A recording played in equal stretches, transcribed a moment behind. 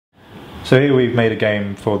So here we've made a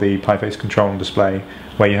game for the PiFace Control and Display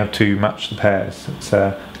where you have to match the pairs. It's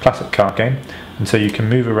a classic card game, and so you can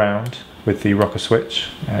move around with the rocker switch,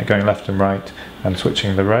 going left and right and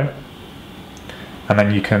switching the row. And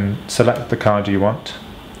then you can select the card you want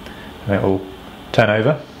and it will turn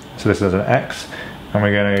over. So this is an X, and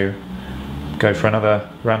we're going to go for another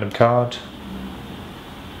random card,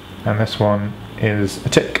 and this one is a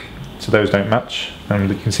tick, so those don't match, and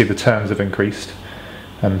you can see the turns have increased,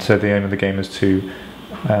 and so the aim of the game is to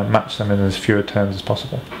match them in as fewer turns as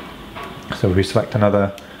possible. So if we select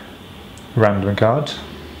another random card,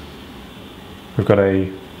 we've got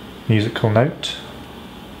a musical note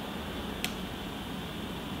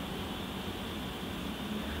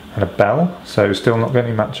and a bell, so still not getting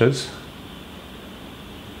any matches.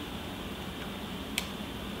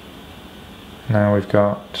 Now we've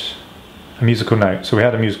got a musical note. So we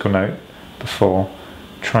had a musical note before.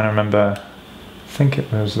 Trying to remember, I think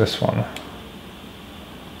it was this one.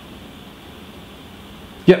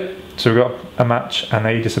 Yep, so we've got a match and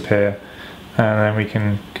they disappear, and then we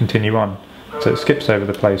can continue on. So it skips over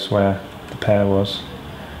the place where the pair was,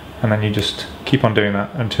 and then you just keep on doing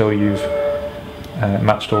that until you've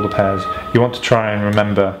matched all the pairs. You want to try and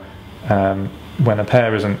remember when a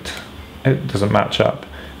pair doesn't match up,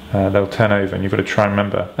 they'll turn over, and you've got to try and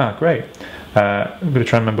remember, great, you've got to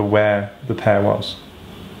try and remember where the pair was.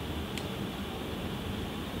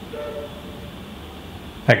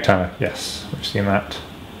 Egg timer, yes, we've seen that.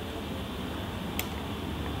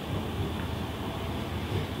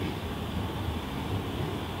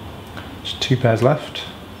 Just 2 pairs left.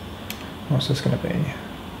 What's this going to be?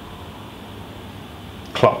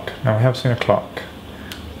 Clock. Now we have seen a clock.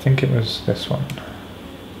 I think it was this one.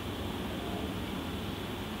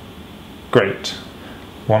 Great.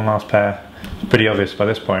 One last pair. It's pretty obvious by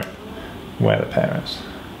this point where the pair is.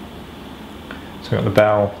 So we've got the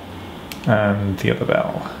bell and the other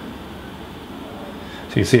bell.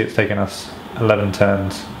 So you see it's taken us 11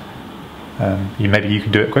 turns. Maybe you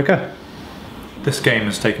can do it quicker. This game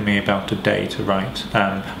has taken me about a day to write.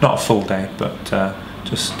 Not a full day, but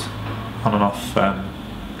just on and off.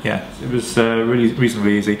 Yeah, it was really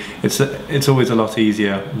reasonably easy. It's always a lot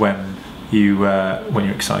easier when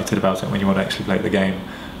you're excited about it, when you want to actually play the game.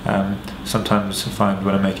 Sometimes I find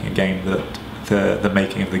when I'm making a game that the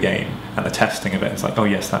making of the game and the testing of it, it's like, oh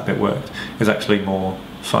yes, that bit worked, is actually more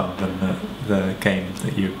fun than the game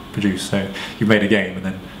that you produce. So you've made a game and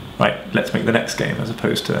then, right, let's make the next game, as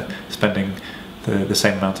opposed to spending the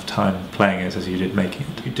same amount of time playing it as you did making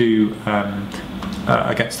it. You do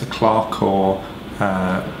against the clock, or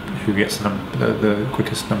who gets the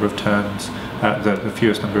quickest number of turns, the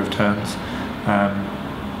fewest number of turns.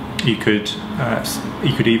 You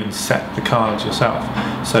could even set the cards yourself.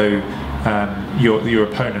 So your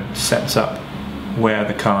opponent sets up where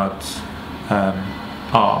the cards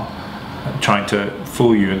are, trying to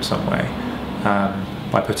fool you in some way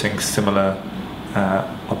by putting similar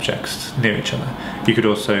objects near each other. You could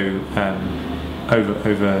also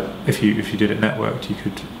if you did it networked, you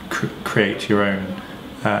could create your own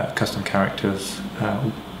custom characters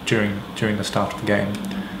during the start of the game,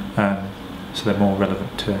 so they're more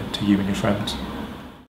relevant to you and your friends.